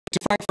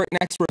time for it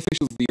next, where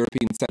officials of the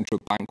European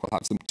Central Bank will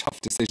have some tough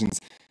decisions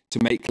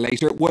to make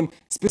later. One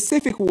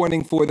specific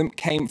warning for them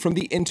came from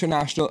the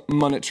International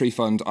Monetary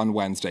Fund on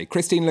Wednesday.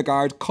 Christine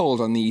Lagarde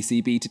called on the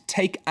ECB to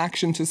take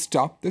action to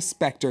stop the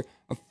spectre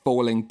of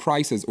falling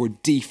prices, or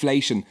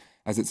deflation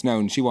as it's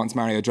known. She wants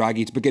Mario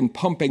Draghi to begin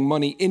pumping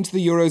money into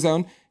the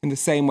Eurozone in the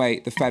same way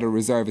the Federal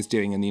Reserve is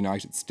doing in the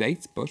United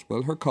States. But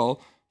will her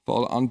call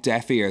fall on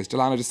deaf ears?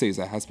 Delano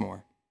D'Souza has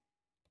more.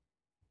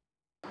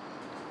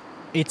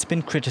 It's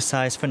been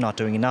criticised for not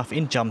doing enough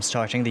in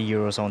jump-starting the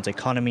Eurozone's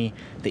economy.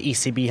 The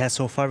ECB has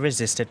so far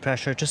resisted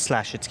pressure to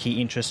slash its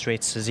key interest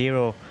rates to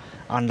zero.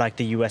 Unlike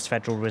the US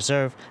Federal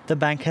Reserve, the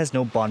bank has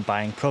no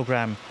bond-buying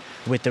program.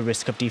 With the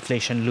risk of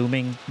deflation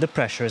looming, the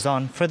pressure is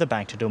on for the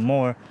bank to do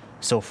more.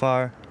 So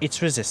far,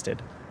 it's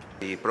resisted.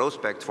 The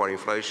prospect for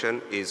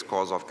inflation is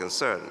cause of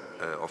concern,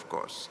 of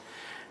course,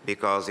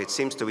 because it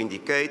seems to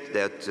indicate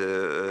that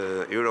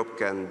Europe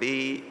can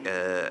be,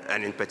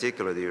 and in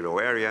particular the euro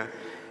area,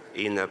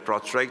 in a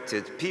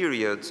protracted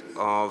period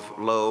of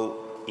low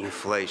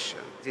inflation.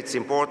 It's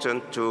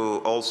important to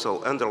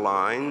also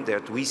underline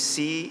that we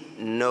see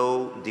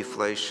no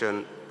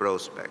deflation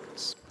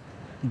prospects.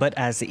 But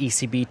as the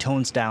ECB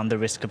tones down the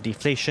risk of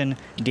deflation,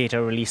 data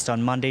released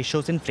on Monday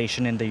shows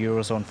inflation in the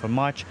Eurozone for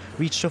March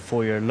reached a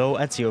four-year low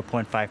at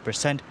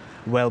 0.5%,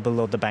 well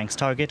below the bank's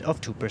target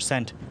of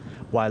 2%.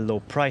 While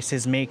low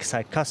prices may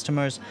excite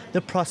customers,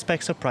 the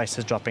prospects of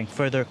prices dropping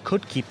further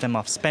could keep them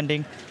off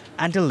spending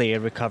and delay a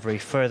recovery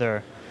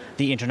further.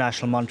 The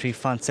International Monetary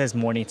Fund says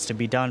more needs to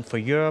be done for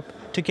Europe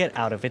to get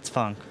out of its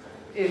funk.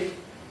 If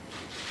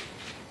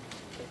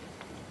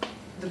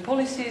the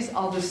policies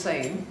are the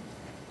same,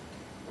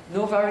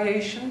 no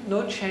variation,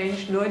 no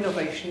change, no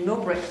innovation, no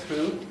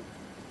breakthrough,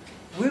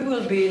 we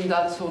will be in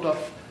that sort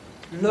of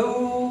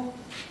low,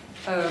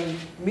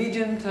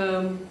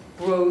 medium-term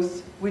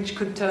growth, which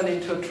could turn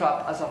into a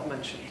trap, as I've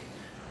mentioned.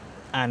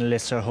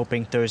 Analysts are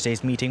hoping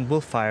Thursday's meeting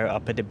will fire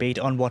up a debate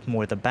on what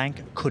more the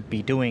bank could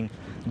be doing.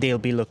 They'll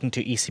be looking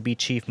to ECB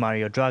Chief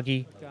Mario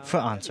Draghi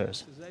for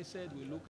answers.